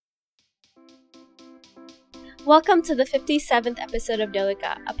Welcome to the 57th episode of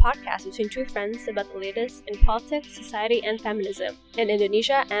Delika, a podcast between two friends about the latest in politics, society, and feminism in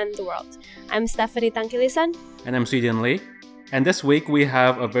Indonesia and the world. I'm Stephanie Tangkilisan. And I'm Sweden Lee. And this week we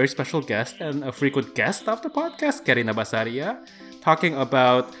have a very special guest and a frequent guest of the podcast, Karina Basaria, talking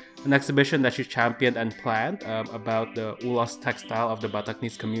about an exhibition that she championed and planned about the Ulos textile of the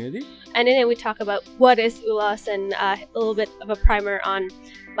Bataknese community. And in it we talk about what is Ulos and a little bit of a primer on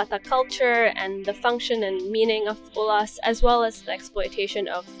Batak culture and the function and meaning of Ulos, as well as the exploitation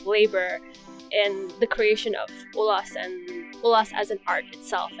of labor and the creation of Ulos and Ulos as an art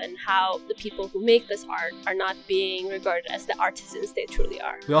itself, and how the people who make this art are not being regarded as the artisans they truly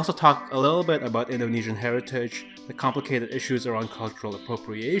are. We also talk a little bit about Indonesian heritage, the complicated issues around cultural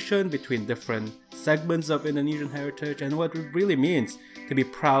appropriation between different segments of Indonesian heritage, and what it really means to be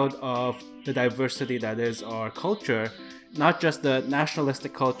proud of the diversity that is our culture, not just the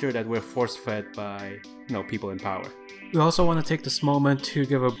nationalistic culture that we're force-fed by, people in power. We also want to take this moment to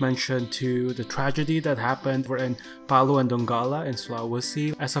give a mention to the tragedy that happened in Palu and Donggala in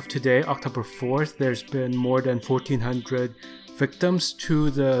Sulawesi. As of today, October 4th, there's been more than 1,400 victims to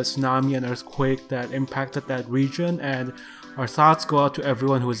the tsunami and earthquake that impacted that region, and our thoughts go out to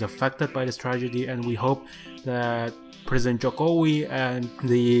everyone who is affected by this tragedy, and we hope that President Jokowi and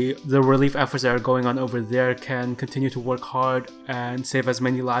the relief efforts that are going on over there can continue to work hard and save as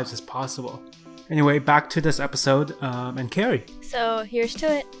many lives as possible. Anyway, back to this episode, and Carrie. So here's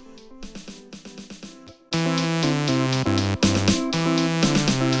to it.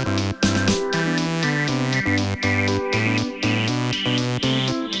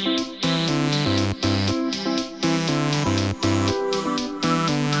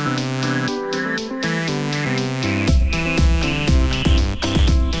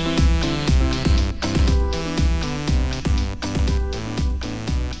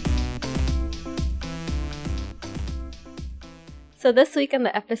 So this week in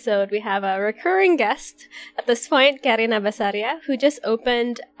the episode, we have a recurring guest at this point, Karina Basaria, who just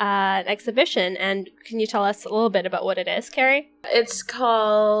opened an exhibition. And can you tell us a little bit about what it is, Carrie? It's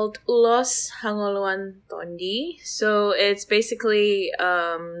called Ulos Hangoluan Tondi. So it's basically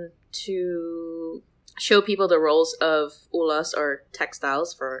to show people the roles of ulos, or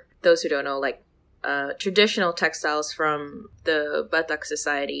textiles, for those who don't know, like traditional textiles from the Batak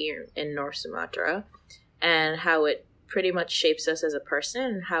society in North Sumatra, and how it pretty much shapes us as a person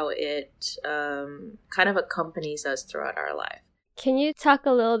and how it kind of accompanies us throughout our life. Can you talk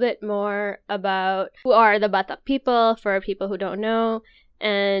a little bit more about who are the Batak people, for people who don't know,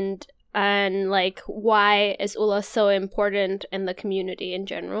 and like why is Ulos so important in the community in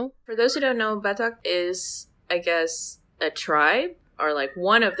general? For those who don't know, Batak is, I guess, a tribe, or like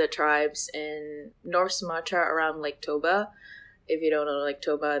one of the tribes in North Sumatra around Lake Toba. If you don't know Lake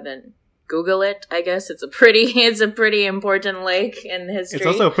Toba, then Google it. I guess it's a pretty important lake in history. It's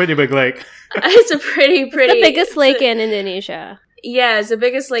also a pretty big lake. It's the biggest lake in Indonesia. Yeah, it's the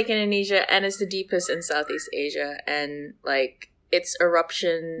biggest lake in Indonesia, and it's the deepest in Southeast Asia. And like its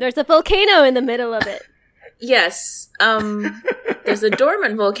eruption, there's a volcano in the middle of it. Yes, there's a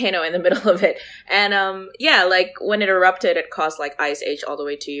dormant volcano in the middle of it, and like when it erupted, it caused like ice age all the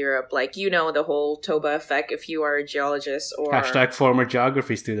way to Europe. Like the whole Toba effect. If you are a geologist or # former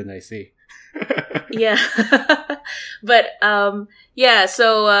geography student, I see. Yeah. But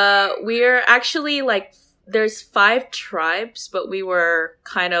so we're actually like, there's 5 tribes, but we were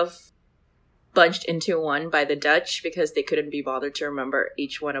kind of bunched into one by the Dutch because they couldn't be bothered to remember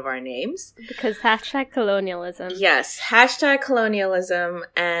each one of our names. Because #colonialism. Yes, #colonialism.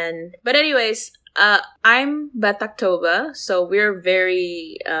 But anyways, I'm Batak Toba, so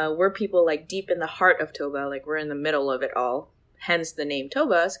we're people like deep in the heart of Toba, like we're in the middle of it all. Hence the name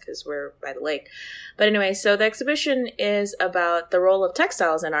Tobas, because we're by the lake. But anyway, so the exhibition is about the role of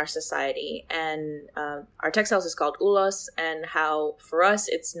textiles in our society. And our textiles is called Ulos, and how for us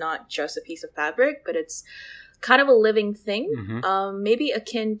it's not just a piece of fabric, but it's kind of a living thing. Mm-hmm. Maybe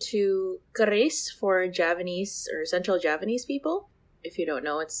akin to keris for Javanese or Central Javanese people. If you don't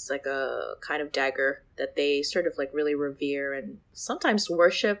know, it's like a kind of dagger that they sort of like really revere and sometimes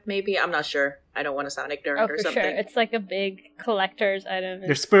worship, maybe. I'm not sure. I don't want to sound ignorant or something. Sure. It's like a big collector's item.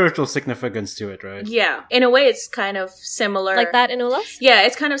 There's spiritual significance to it, right? Yeah. In a way, it's kind of similar. Like that in Ulos? Yeah,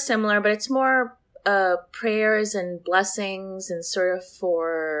 it's kind of similar, but it's more prayers and blessings and sort of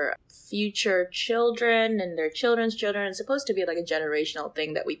for future children and their children's children. It's supposed to be like a generational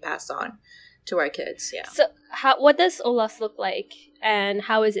thing that we pass on to our kids. Yeah. So what does Ulos look like, and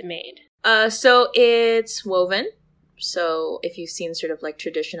how is it made? So it's woven. So if you've seen sort of like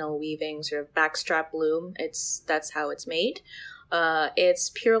traditional weaving, sort of backstrap loom, that's how it's made.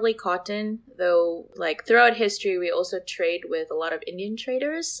 It's purely cotton, though, like, throughout history, we also trade with a lot of Indian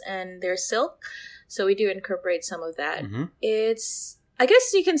traders and their silk. So we do incorporate some of that. Mm-hmm. I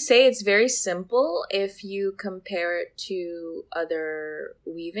guess you can say it's very simple if you compare it to other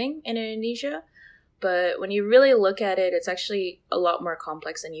weaving in Indonesia. But when you really look at it, it's actually a lot more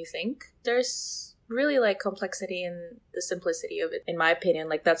complex than you think. There's really, like, complexity in the simplicity of it, in my opinion.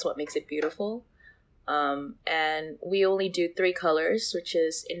 Like, that's what makes it beautiful. And we only do 3 colors, which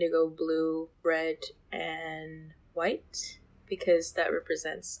is indigo, blue, red, and white, because that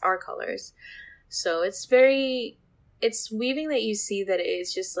represents our colors. So it's weaving that you see that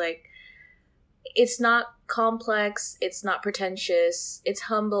it's just like, it's not complex, it's not pretentious, it's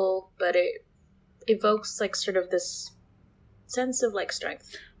humble, but it evokes, like, sort of this sense of, like,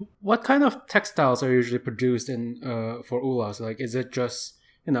 strength. What kind of textiles are usually produced in for ulas? Like, is it just,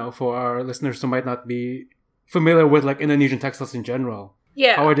 for our listeners who might not be familiar with, like, Indonesian textiles in general?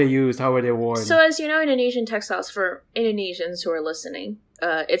 Yeah. How are they used? How are they worn? So, as you know, Indonesian textiles, for Indonesians who are listening,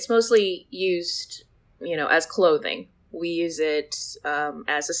 it's mostly used, as clothing. We use it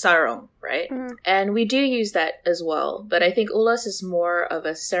as a sarong, right? Mm-hmm. And we do use that as well. But I think ulas is more of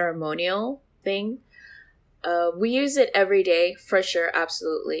a ceremonial thing. We use it every day, for sure,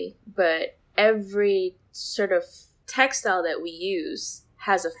 absolutely. But every sort of textile that we use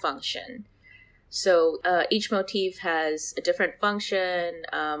has a function. So each motif has a different function,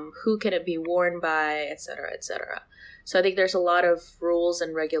 who can it be worn by, etc., etc. So I think there's a lot of rules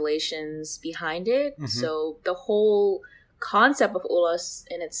and regulations behind it. Mm-hmm. So the whole concept of ulas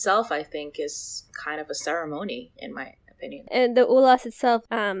in itself, I think, is kind of a ceremony, in my opinion. And the ulas itself,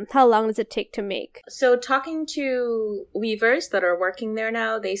 how long does it take to make? So talking to weavers that are working there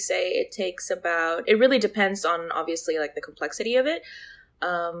now, they say it takes it really depends on, obviously, like, the complexity of it.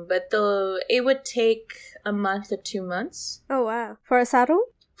 But it would take a month to 2 months. Oh, wow. For a sarung?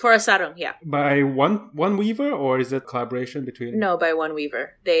 For a sarung, yeah. By one weaver, or is it collaboration between? No, by one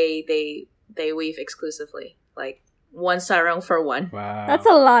weaver. They weave exclusively, like, one sarung for one. Wow, That's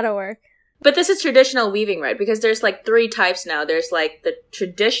a lot of work. But this is traditional weaving, right? Because there's, like, 3 types now. There's, like, the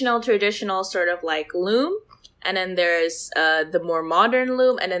traditional sort of, like, loom, and then there's the more modern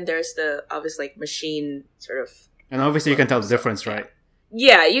loom, and then there's the obviously, like, machine sort of. And obviously, you can tell the difference, right?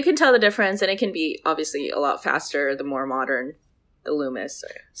 Yeah, you can tell the difference, and it can be obviously a lot faster the more modern the loom is.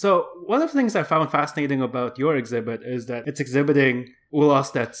 So one of the things I found fascinating about your exhibit is that it's exhibiting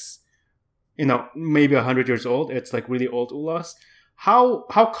ulas that's, maybe 100 years old. It's like really old ulas. How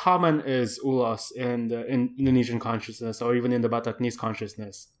common is ulas in the Indonesian consciousness, or even in the Bataknese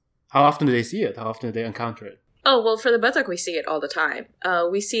consciousness? How often do they see it? How often do they encounter it? Oh, well, for the Batak, we see it all the time.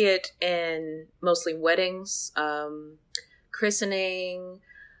 We see it in mostly weddings, christening,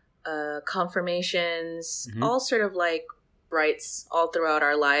 confirmations, Mm-hmm. all sort of, like, rites all throughout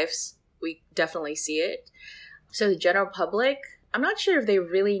our lives. We definitely see it. So the general public, I'm not sure if they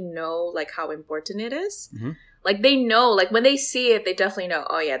really know, like, how important it is. Mm-hmm. Like, they know, like, when they see it, they definitely know,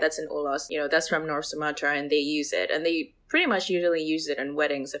 oh yeah, that's an ulas, that's from North Sumatra, and they use it. And they pretty much usually use it in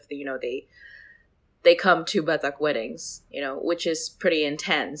weddings if, they come to Batak weddings, which is pretty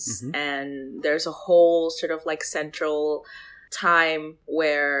intense. Mm-hmm. And there's a whole sort of, like, central time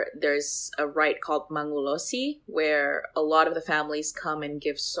where there's a rite called Mangulosi, where a lot of the families come and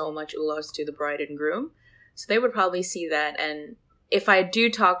give so much ulas to the bride and groom. So they would probably see that. And if I do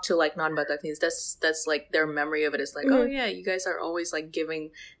talk to, like, non-Bataknese, that's like their memory of it is like, Mm-hmm. oh yeah, you guys are always, like,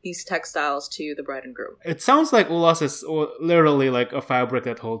 giving these textiles to the bride and groom. It sounds like ulas is literally like a fabric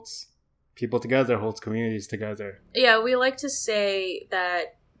that holds people together, holds communities together. Yeah, we like to say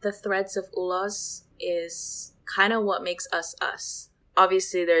that the threads of ulas is kind of what makes us us.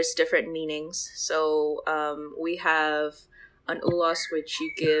 Obviously, there's different meanings. So we have an ulas which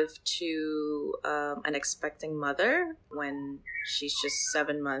you give to an expecting mother when she's just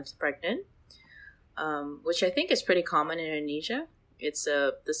 7 months pregnant, which I think is pretty common in Indonesia. It's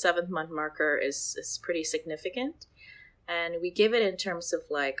the 7th month marker is pretty significant. And we give it in terms of,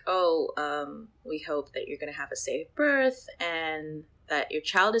 like, we hope that you're going to have a safe birth and that your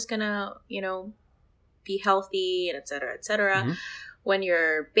child is going to, be healthy, and et cetera, et cetera. Mm-hmm. When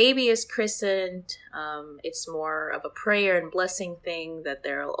your baby is christened, it's more of a prayer and blessing thing that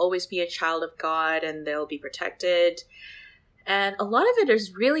there'll always be a child of God and they'll be protected. And a lot of it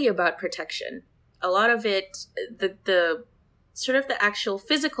is really about protection. A lot of it, the sort of the actual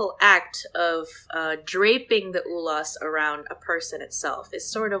physical act of draping the ulas around a person itself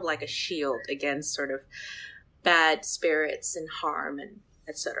is sort of like a shield against sort of bad spirits and harm and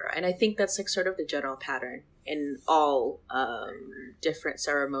etc. And I think that's, like, sort of the general pattern in all different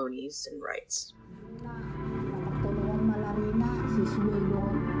ceremonies and rites.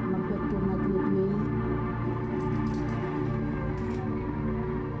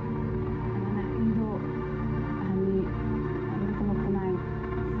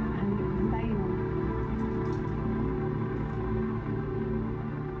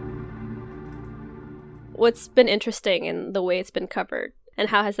 What's been interesting in the way it's been covered, and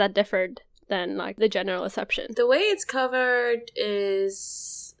how has that differed than like the general assumption? The way it's covered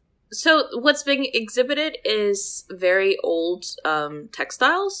is... So what's being exhibited is very old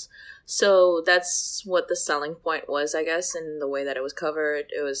textiles. So that's what the selling point was, I guess, in the way that it was covered.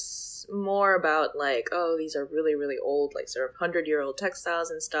 It was more about like, oh, these are really, really old, like sort of 100-year-old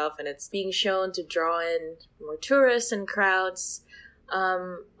textiles and stuff. And it's being shown to draw in more tourists and crowds.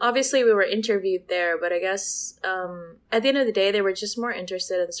 Obviously we were interviewed there, but I guess at the end of the day, they were just more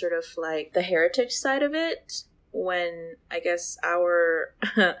interested in sort of like the heritage side of it, when I guess our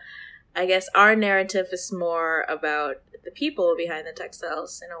narrative is more about the people behind the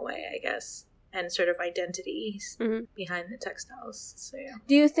textiles in a way, I guess, and sort of identities behind the textiles. So yeah.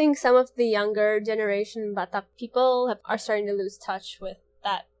 Do you think some of the younger generation Batak people are starting to lose touch with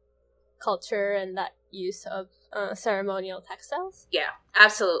that culture and that use of ceremonial textiles? Yeah,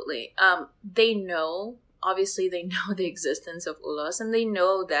 absolutely. They know the existence of ulos, and they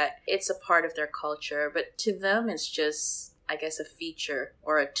know that it's a part of their culture, but to them it's just, I guess, a feature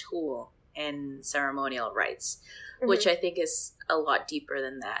or a tool in ceremonial rites, which I think is a lot deeper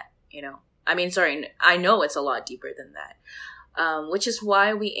than that, you know. I know it's a lot deeper than that, which is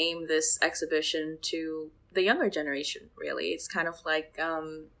why we aim this exhibition to the younger generation, really. It's kind of like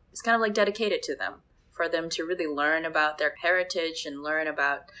dedicated to them, for them to really learn about their heritage and learn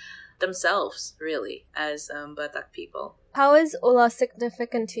about themselves, really, as Batak people. How is ulos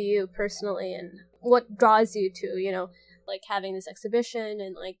significant to you personally, and what draws you to, you know, like having this exhibition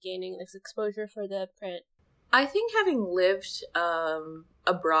and like gaining this exposure for the print? I think having lived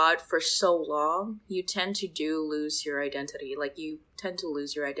abroad for so long, you tend to lose your identity. Like, you tend to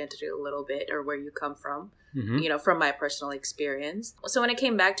lose your identity a little bit, or where you come from, you know, from my personal experience. So when I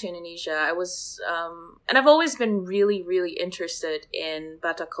came back to Indonesia, I was, and I've always been really, really interested in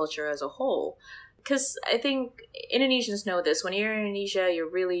Batak culture as a whole. Because I think Indonesians know this. When you're in Indonesia, you're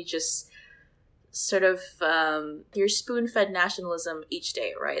really just sort of you're spoon-fed nationalism each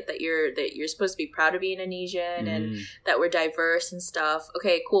day, right? That you're supposed to be proud to be Indonesian and that we're diverse and stuff.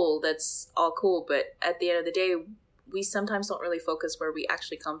 Okay, cool, that's all cool, but at the end of the day, we sometimes don't really focus where we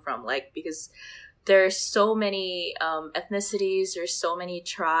actually come from, like, because there's so many ethnicities, there's so many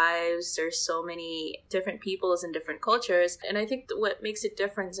tribes, there's so many different peoples and different cultures. And I think what makes it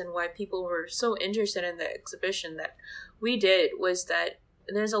different and why people were so interested in the exhibition that we did was that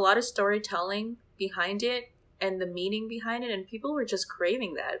there's a lot of storytelling behind it and the meaning behind it, and people were just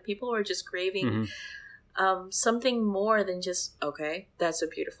craving that. People were just craving something more than just, okay, that's a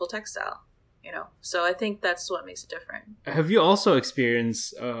beautiful textile, you know. So I think that's what makes it different. Have you also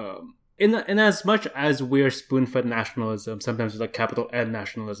experienced, in as much as we're spoon-fed nationalism, sometimes with a capital N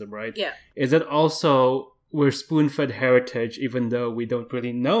nationalism, right? Yeah. Is it also we're spoon-fed heritage, even though we don't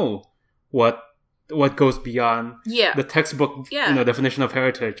really know what goes beyond the textbook definition of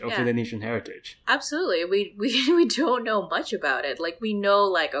heritage, of Indonesian heritage? Absolutely. We don't know much about it. Like, we know,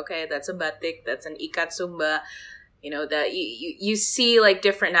 like, okay, that's a batik, that's an ikat sumba, you know, that you see like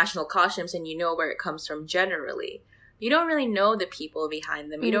different national costumes and you know where it comes from generally. You don't really know the people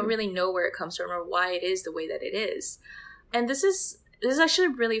behind them. You don't really know where it comes from or why it is the way that it is. And this is actually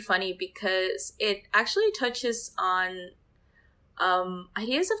really funny because it actually touches on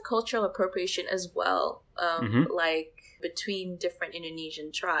ideas of cultural appropriation as well, like between different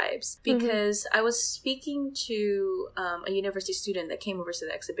Indonesian tribes. Because I was speaking to a university student that came over to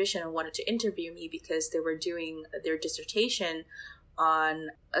the exhibition and wanted to interview me because they were doing their dissertation on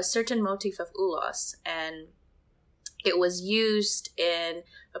a certain motif of ulos, and it was used in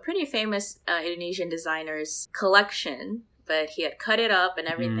a pretty famous Indonesian designer's collection. But he had cut it up and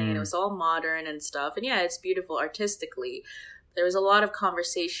everything, and it was all modern and stuff. And yeah, it's beautiful artistically. There was a lot of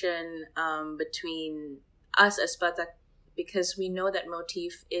conversation between us as Batak, because we know that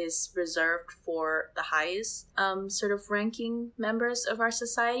motif is reserved for the highest sort of ranking members of our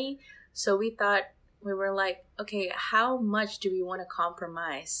society. So we were like, okay, how much do we want to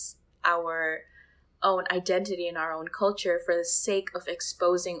compromise our own identity and our own culture for the sake of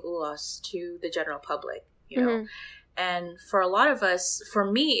exposing ulos to the general public, you know? And for a lot of us, for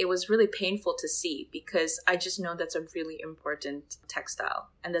me, it was really painful to see, because I just know that's a really important textile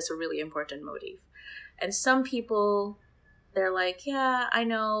and that's a really important motif. And some people, they're like, yeah, I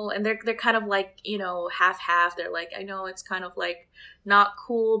know. And they're kind of like, you know, half. They're like, I know it's kind of like not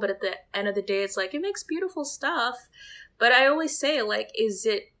cool, but at the end of the day, it's like, it makes beautiful stuff. But I always say, like, is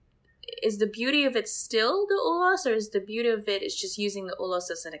the beauty of it still the ulos, or is the beauty of it is just using the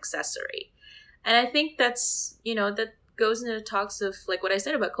ulos as an accessory? And I think that's, you know, that goes into talks of like what I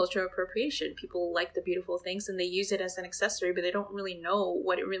said about cultural appropriation. People like the beautiful things and they use it as an accessory, but they don't really know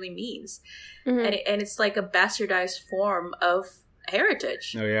what it really means. And it's like a bastardized form of heritage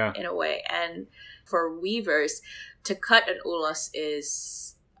in a way. And for weavers to cut an ulos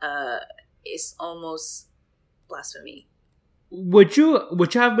is almost blasphemy. Would you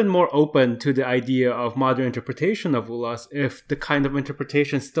have been more open to the idea of modern interpretation of ulas if the kind of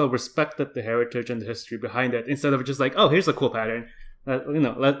interpretation still respected the heritage and the history behind it, instead of just like, oh, here's a cool pattern,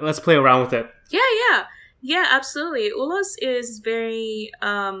 let's play around with it? Yeah, absolutely. Ulas is very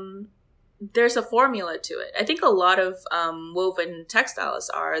there's a formula to it. I think a lot of woven textiles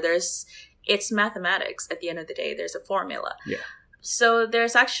it's mathematics at the end of the day. There's a formula. Yeah. So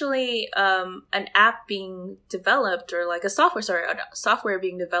there's actually an app being developed, or like a software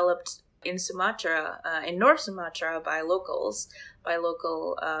being developed in Sumatra, in North Sumatra by local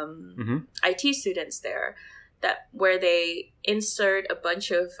IT students there, where they insert a bunch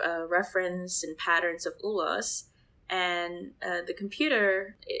of reference and patterns of ulas, and the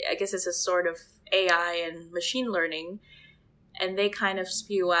computer, I guess it's a sort of AI and machine learning, and they kind of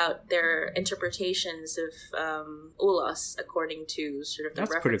spew out their interpretations of ulas according to sort of the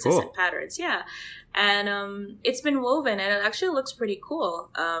references and patterns. Yeah. And it's been woven, and it actually looks pretty cool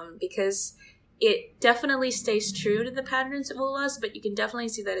because it definitely stays true to the patterns of ulas, but you can definitely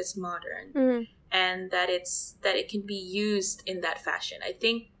see that it's modern and that it can be used in that fashion. I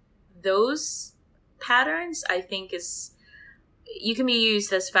think those patterns, you can be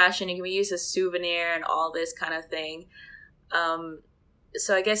used as fashion, you can be used as souvenir and all this kind of thing.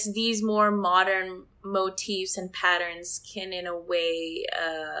 So I guess these more modern motifs and patterns can, in a way,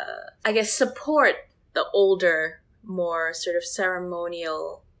 support the older, more sort of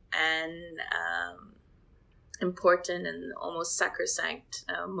ceremonial and important and almost sacrosanct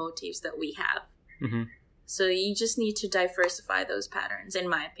motifs that we have. So you just need to diversify those patterns, in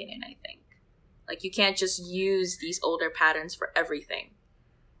my opinion, I think. Like, you can't just use these older patterns for everything.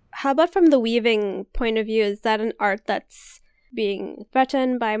 How about from the weaving point of view? Is that an art that's being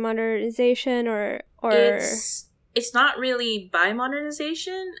threatened by modernization, or it's not really by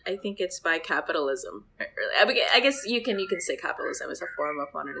modernization. I think it's by capitalism. I guess you can say capitalism is a form of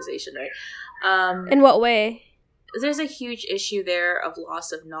modernization, right? In what way? There's a huge issue there of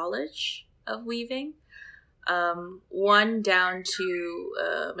loss of knowledge of weaving. One, down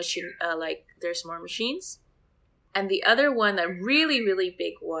to machine, like there's more machines. And the other one, that really, really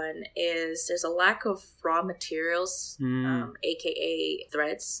big one, is there's a lack of raw materials, aka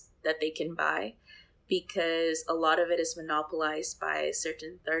threads, that they can buy, because a lot of it is monopolized by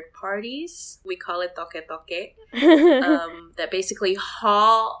certain third parties. We call it toke-toke, that basically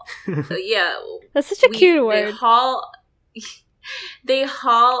haul. That's such a cute word. They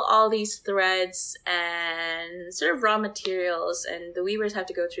haul all these threads and sort of raw materials, and the weavers have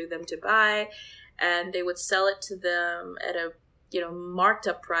to go through them to buy. And they would sell it to them at a, marked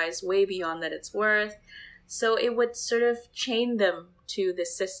up price way beyond that it's worth. So it would sort of chain them to the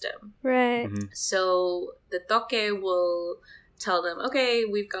system. Right. So the toke will tell them, okay,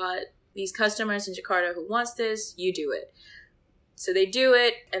 we've got these customers in Jakarta who wants this, you do it. So they do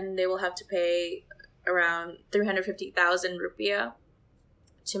it, and they will have to pay around 350,000 rupiah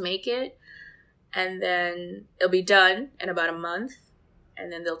to make it. And then it'll be done in about a month. And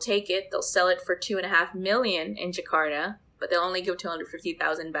then they'll take it, they'll sell it for 2.5 million in Jakarta, but they'll only give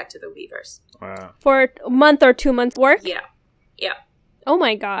 250,000 back to the weavers. Wow. For a month or 2 months work? Yeah. Oh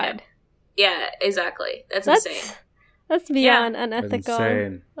my god. Yeah, exactly. That's insane. That's beyond unethical.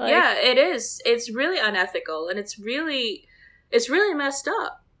 Insane. Yeah, it is. It's really unethical, and it's really messed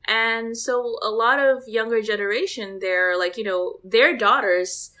up. And so a lot of younger generation, they're like, their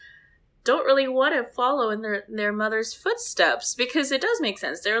daughters don't really want to follow in their mother's footsteps, because it does make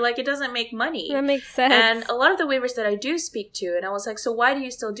sense. They're like, it doesn't make money. That makes sense. And a lot of the weavers that I do speak to, and I was like, so why do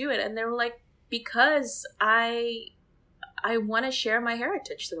you still do it? And they were like, because I want to share my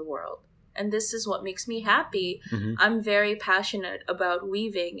heritage to the world. And this is what makes me happy. I'm very passionate about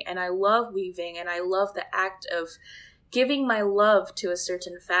weaving, and I love weaving, and I love the act of giving my love to a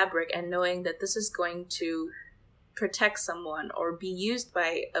certain fabric and knowing that this is going to protect someone or be used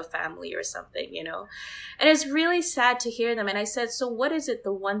by a family or something, And it's really sad to hear them. And I said, so what is it,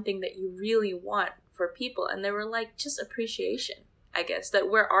 the one thing that you really want for people? And they were like, just appreciation, I guess,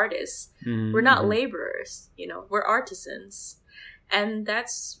 that we're artists. We're not laborers, we're artisans. And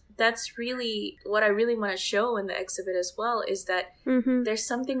that's really what I really want to show in the exhibit as well, is that there's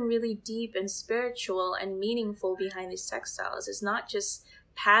something really deep and spiritual and meaningful behind these textiles. It's not just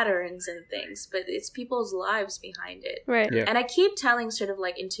patterns and things, but it's people's lives behind it. Right. Yeah. And I keep telling sort of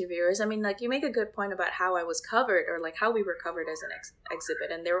like interviewers, I mean, like you make a good point about how I was covered or like how we were covered as an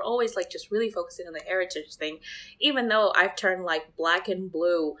exhibit. And they were always like just really focusing on the heritage thing, even though I've turned like black and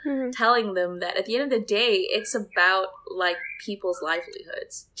blue, telling them that at the end of the day, it's about like people's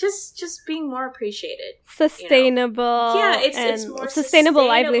livelihoods. Just being more appreciated. Sustainable. Yeah, it's more sustainable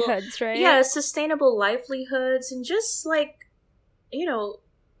livelihoods, right? Yeah, sustainable livelihoods and just like,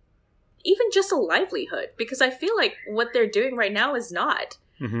 even just a livelihood, because I feel like what they're doing right now is not.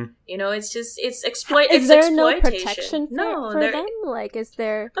 It's just Is it's there exploitation. no protection for them? Like, is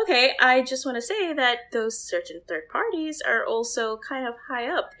there? Okay, I just want to say that those certain third parties are also kind of high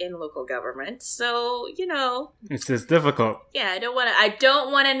up in local government, so It's just difficult. yeah, I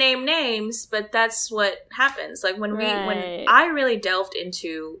don't want to name names, but that's what happens. Like when Right. I really delved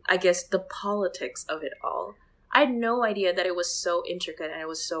into, I guess, the politics of it all. I had no idea that it was so intricate and it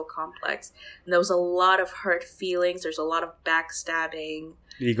was so complex. And there was a lot of hurt feelings. There's a lot of backstabbing.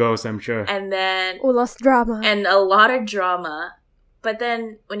 Egos, I'm sure. And then... Ulas drama. And a lot of drama. But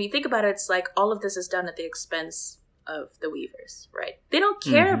then when you think about it, it's like all of this is done at the expense of the weavers, right? They don't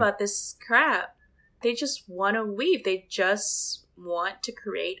care about this crap. They just want to weave. They just want to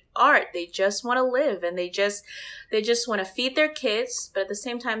create art. They just want to live. And they just want to feed their kids. But at the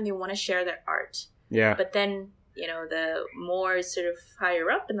same time, they want to share their art. Yeah. But then... the more sort of higher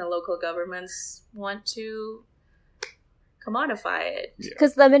up in the local governments want to commodify it.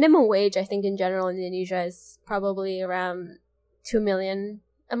 Because the minimum wage, I think, in general in Indonesia is probably around 2 million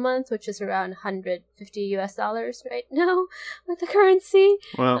a month, which is around $150 right now with the currency.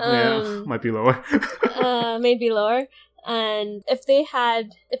 Well, might be lower. Maybe lower. And if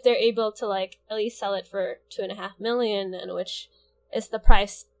they're able to like at least sell it for 2.5 million, and which is the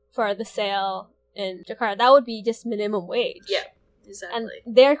price for the sale in Jakarta, that would be just minimum wage. Yeah, exactly.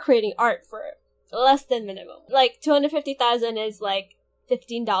 And they're creating art for less than minimum. Like 250,000 is like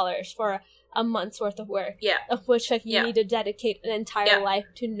 $15 for a month's worth of work. Yeah. Of which like you need to dedicate an entire life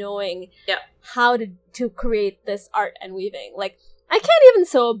to knowing how to create this art and weaving. Like I can't even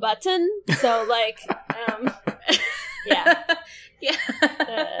sew a button, so like yeah.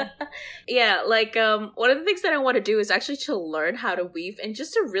 Yeah, like one of the things that I want to do is actually to learn how to weave and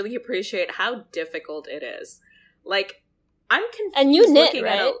just to really appreciate how difficult it is. Like I'm confused. And you knit, looking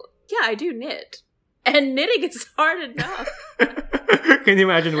right? Yeah, I do knit. And knitting is hard enough. Can you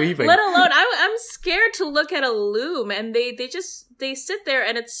imagine weaving? Let alone, I'm scared to look at a loom, and they sit there,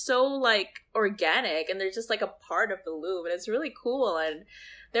 and it's so like organic, and they're just like a part of the loom, and it's really cool. And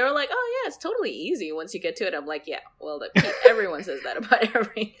they were like, "Oh yeah, it's totally easy once you get to it." I'm like, "Yeah, well, everyone says that about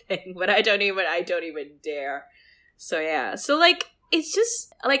everything, but I don't even dare." So yeah, so like it's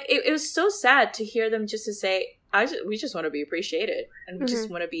just like it was so sad to hear them just to say, we just want to be appreciated, and we just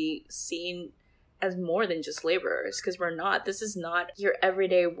want to be seen as more than just laborers, because we're not. This is not your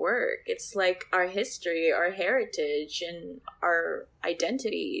everyday work. It's like our history, our heritage, and our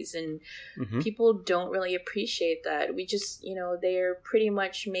identities, and people don't really appreciate that. We just, they're pretty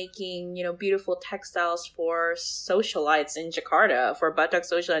much making, beautiful textiles for socialites in Jakarta, for Batak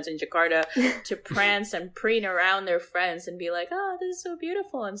socialites in Jakarta to prance and preen around their friends and be like, oh, this is so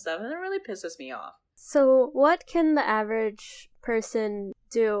beautiful and stuff. And it really pisses me off. So what can the average person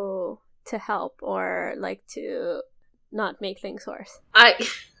do to help, or like to not make things worse?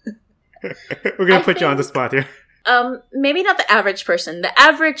 We're gonna put you on the spot here. Maybe not the average person. The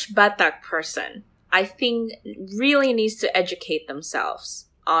average Batak person, I think, really needs to educate themselves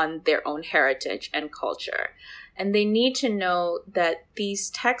on their own heritage and culture. And they need to know that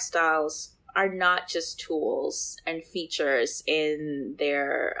these textiles are not just tools and features in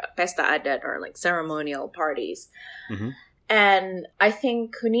their pesta adat or like ceremonial parties. And I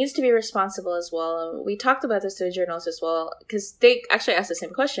think who needs to be responsible as well, we talked about this to the journalists as well, because they actually asked the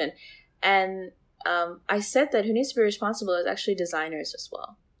same question. And I said that who needs to be responsible is actually designers as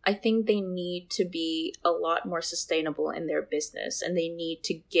well. I think they need to be a lot more sustainable in their business, and they need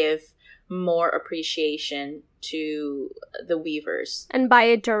to give more appreciation to the weavers. And buy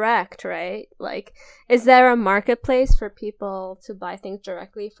it direct, right? Like, is there a marketplace for people to buy things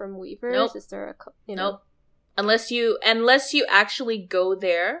directly from weavers? Nope. Is there a, Nope. Unless you actually go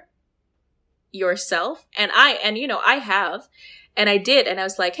there yourself. And I have, and I did, and I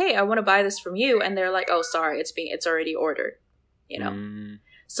was like, hey, I want to buy this from you. And they're like, oh, sorry, it's already ordered,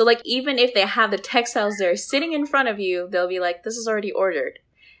 So like, even if they have the textiles there sitting in front of you, they'll be like, this is already ordered.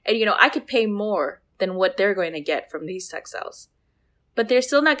 And I could pay more than what they're going to get from these textiles. But they're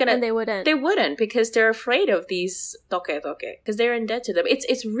still not gonna. And they wouldn't. They wouldn't, because they're afraid of these toke, because they're in debt to them.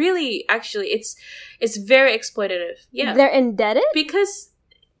 It's really, actually, it's very exploitative. Yeah, they're indebted because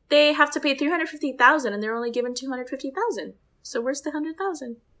they have to pay 350,000 and they're only given 250,000. So where's the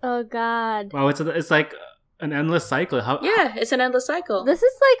 100,000? Oh God. Wow, it's like an endless cycle. Yeah, it's an endless cycle. This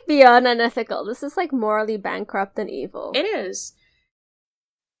is like beyond unethical. This is like morally bankrupt and evil. It is.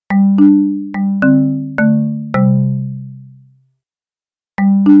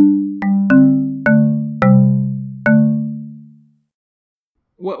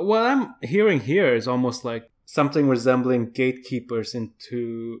 What I'm hearing here is almost like something resembling gatekeepers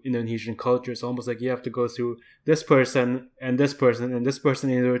into Indonesian culture. It's almost like you have to go through this person and this person and this person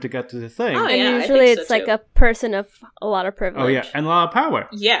in order to get to the thing. Oh, And yeah, usually I think it's so, like too. a person of a lot of privilege. Oh yeah, and a lot of power.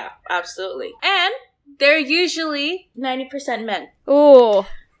 Yeah, absolutely. And they're usually 90% men. Ooh.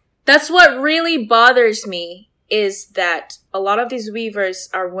 That's what really bothers me, is that a lot of these weavers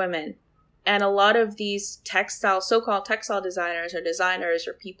are women. And a lot of these so-called textile designers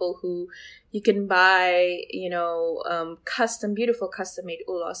or people who you can buy, beautiful custom-made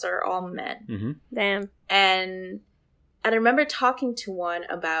ulos are all men. Mm-hmm. Damn. And I remember talking to one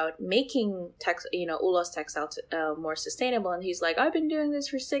about making ulos textile more sustainable, and he's like, I've been doing this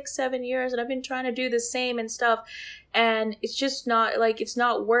for 6-7 years, and I've been trying to do the same and stuff, and it's just not like, it's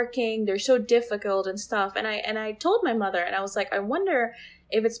not working. They're so difficult and stuff. And I told my mother, and I was like, I wonder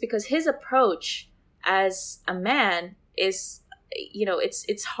if it's because his approach as a man is,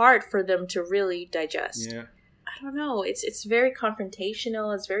 it's hard for them to really digest. Yeah. I don't know. It's very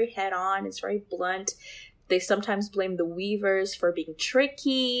confrontational. It's very head on. It's very blunt. They sometimes blame the weavers for being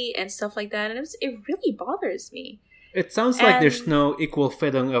tricky and stuff like that. And it really bothers me. It sounds like there's no equal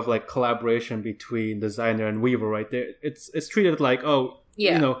fitting of like collaboration between designer and weaver, right? It's treated like,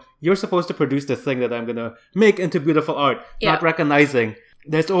 you're supposed to produce the thing that I'm gonna make into beautiful art, not recognizing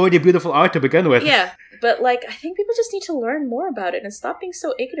there's already beautiful art to begin with. Yeah, but like, I think people just need to learn more about it and stop being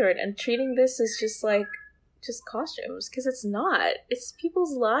so ignorant and treating this as just costumes, because it's not. It's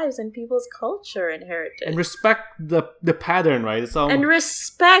people's lives and people's culture and heritage. And respect the pattern, right? It's all and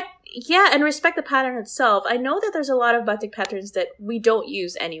respect the pattern itself. I know that there's a lot of batik patterns that we don't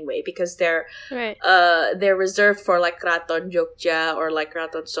use anyway because they're Right. They're reserved for like Kraton Jogja or like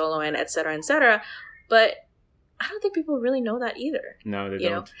Kraton Solo and etc. But I don't think people really know that either. No, they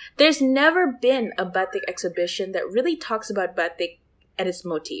don't. There's never been a batik exhibition that really talks about batik and its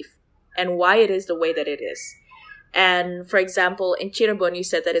motif and why it is the way that it is. And for example, in Cirebon, you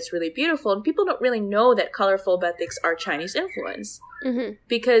said that it's really beautiful, and people don't really know that colorful batiks are Chinese influence. Mm-hmm.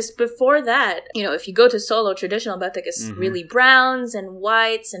 Because before that, if you go to Solo, traditional batik is really browns and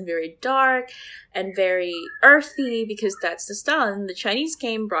whites and very dark and very earthy because that's the style. And the Chinese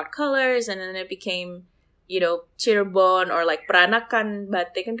came, brought colors, and then it became, Cirebon or like Peranakan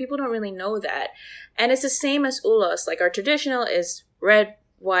batik, and people don't really know that. And it's the same as ulos. Like our traditional is red,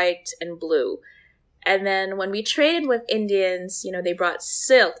 white, and blue. And then when we traded with Indians, they brought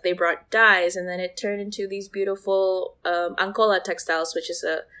silk, they brought dyes, and then it turned into these beautiful Angkola textiles, which is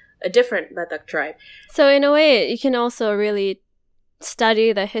a different Batak tribe. So in a way, you can also really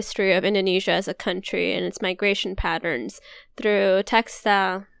study the history of Indonesia as a country and its migration patterns through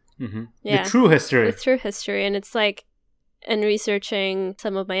textile. Mm-hmm. Yeah. The true history. The true history. And it's like, in researching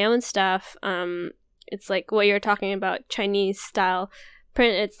some of my own stuff, it's like what you're talking about, Chinese style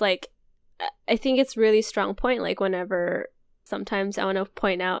print. It's like, I think it's really strong point. Like whenever sometimes I want to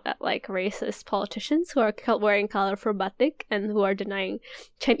point out at like racist politicians who are wearing colorful batik and who are denying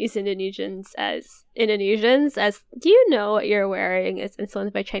Chinese Indonesians as Indonesians, as do you know what you're wearing is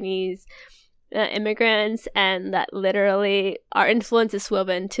influenced by Chinese immigrants, and that literally our influence is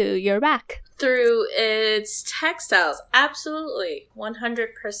woven to your back through its textiles. Absolutely, 100%.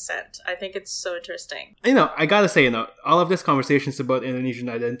 I think it's so interesting. I gotta say, all of these conversations about Indonesian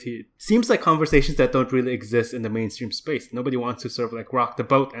identity seems like conversations that don't really exist in the mainstream space. Nobody wants to sort of like rock the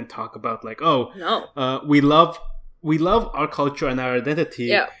boat and talk about like, we love our culture and our identity.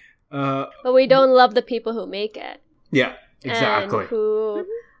 Yeah. But we don't love the people who make it. Yeah, exactly. And who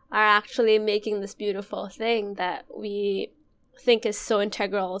are actually making this beautiful thing that we think is so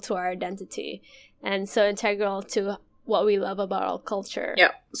integral to our identity and so integral to what we love about our culture.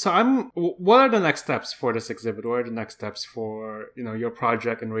 Yeah. So what are the next steps for this exhibit? What are the next steps for, your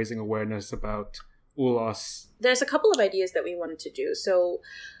project and raising awareness about ulos? There's a couple of ideas that we wanted to do. So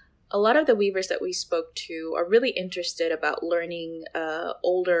a lot of the weavers that we spoke to are really interested about learning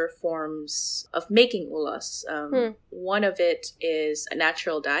older forms of making ulos. One of it is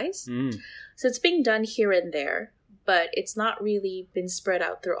natural dyes. So it's being done here and there, but it's not really been spread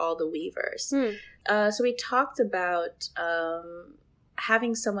out through all the weavers. So we talked about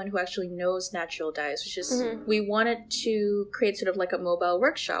having someone who actually knows natural dyes, which is, we wanted to create sort of like a mobile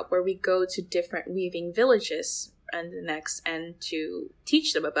workshop where we go to different weaving villages and the next, and to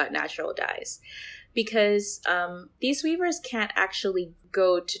teach them about natural dyes. Because these weavers can't actually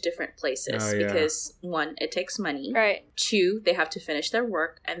go to different places because, one, it takes money. Right. Two, they have to finish their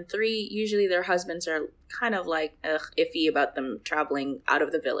work. And three, usually their husbands are kind of like iffy about them traveling out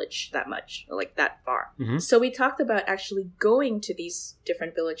of the village that much, like that far. Mm-hmm. So we talked about actually going to these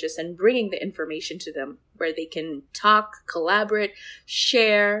different villages and bringing the information to them where they can talk, collaborate,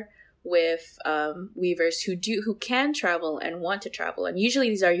 share with weavers who can travel and want to travel. And usually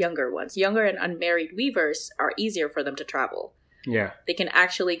these are younger ones. Younger and unmarried weavers are easier for them to travel. Yeah. They can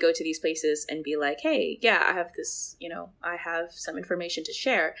actually go to these places and be like, hey, yeah, I have this, I have some information to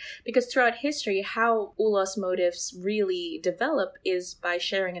share. Because throughout history, how ulos motifs really develop is by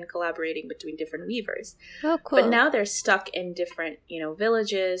sharing and collaborating between different weavers. Oh, cool. But now they're stuck in different,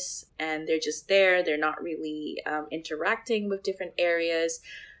 villages, and they're just there. They're not really interacting with different areas.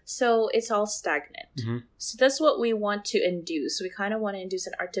 So it's all stagnant. Mm-hmm. So that's what we want to induce. We kind of want to induce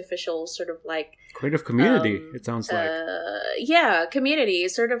an artificial sort of like creative community, it sounds like. Community.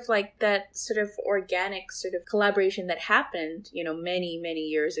 Sort of like that sort of organic sort of collaboration that happened, many, many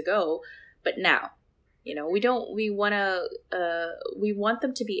years ago. But now, we want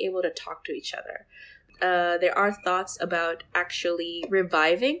them to be able to talk to each other. There are thoughts about actually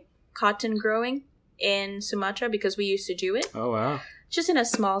reviving cotton growing in Sumatra because we used to do it. Oh, wow. Just in a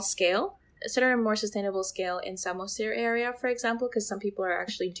small scale, sort of a more sustainable scale in Samosir area, for example, because some people are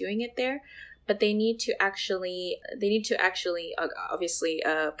actually doing it there. But they need to actually obviously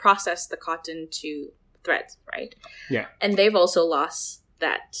process the cotton to threads, right? Yeah. And they've also lost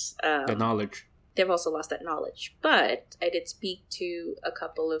that the knowledge. They've also lost that knowledge. But I did speak to a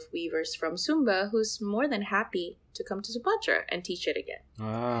couple of weavers from Sumba who's more than happy to come to Sumatra and teach it again.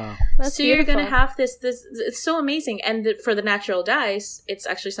 Wow. That's so beautiful. You're going to have this, it's so amazing. And for the natural dyes, it's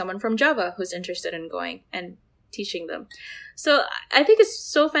actually someone from Java who's interested in going and teaching them. So I think it's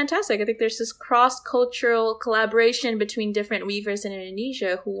so fantastic. I think there's this cross-cultural collaboration between different weavers in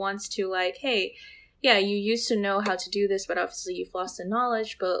Indonesia who wants to like, hey, yeah, you used to know how to do this, but obviously you've lost the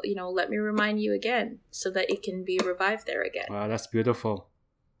knowledge. But, let me remind you again so that it can be revived there again. Wow, that's beautiful.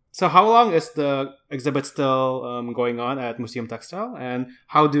 So how long is the exhibit still going on at Museum Textile? And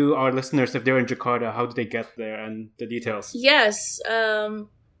how do our listeners, if they're in Jakarta, how do they get there and the details? Yes. A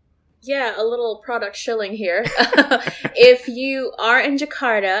little product shilling here. If you are in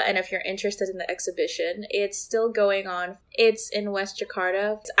Jakarta and if you're interested in the exhibition, it's still going on. It's in West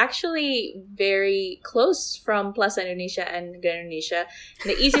Jakarta. It's actually very close from Plaza Indonesia and Grand Indonesia.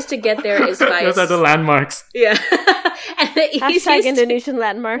 And the easiest to get there is by... Those are the landmarks. Yeah. And the Hashtag Indonesian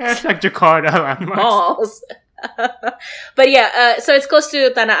landmarks. Hashtag Jakarta landmarks. Malls. But yeah, so it's close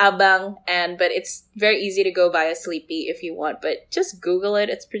to Tanah Abang, but it's very easy to go via Sleepy if you want. But just Google it;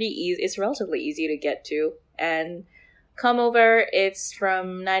 it's pretty easy. It's relatively easy to get to, and come over. It's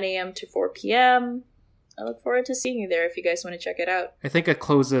from 9 a.m. to 4 p.m. I look forward to seeing you there if you guys want to check it out. I think it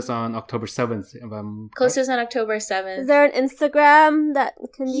closes on October 7th. Closes on October 7th. Is there an Instagram that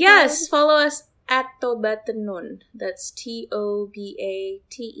can be Yes, follow us at Tobatenun. That's Tobatenun.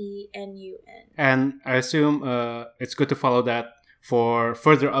 And I assume it's good to follow that for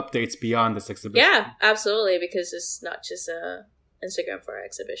further updates beyond this exhibition. Yeah, absolutely, because it's not just a Instagram for our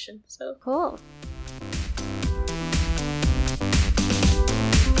exhibition. So Cool.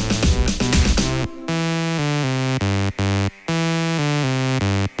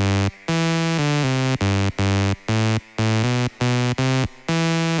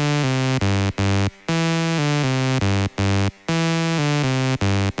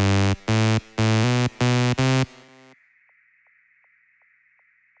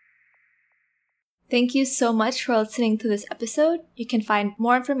 Thank you so much for listening to this episode. You can find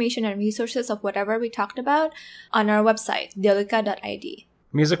more information and resources of whatever we talked about on our website, dialogica.id.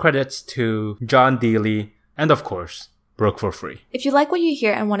 Music credits to John Dealey and, of course, Broke for Free. If you like what you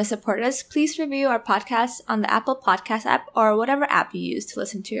hear and want to support us, please review our podcast on the Apple Podcast app or whatever app you use to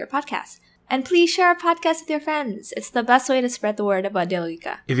listen to your podcast. And please share our podcast with your friends. It's the best way to spread the word about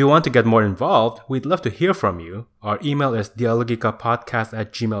Dialogica. If you want to get more involved, we'd love to hear from you. Our email is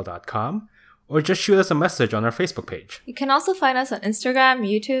dialogicapodcast@gmail.com. Or just shoot us a message on our Facebook page. You can also find us on Instagram,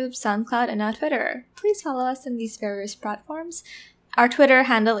 YouTube, SoundCloud, and now Twitter. Please follow us on these various platforms. Our Twitter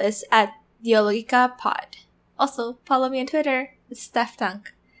handle is @DialogicaPod. Also, follow me on Twitter. It's Stephtang.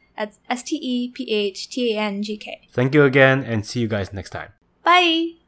 That's STEPHTANGK. Thank you again and see you guys next time. Bye!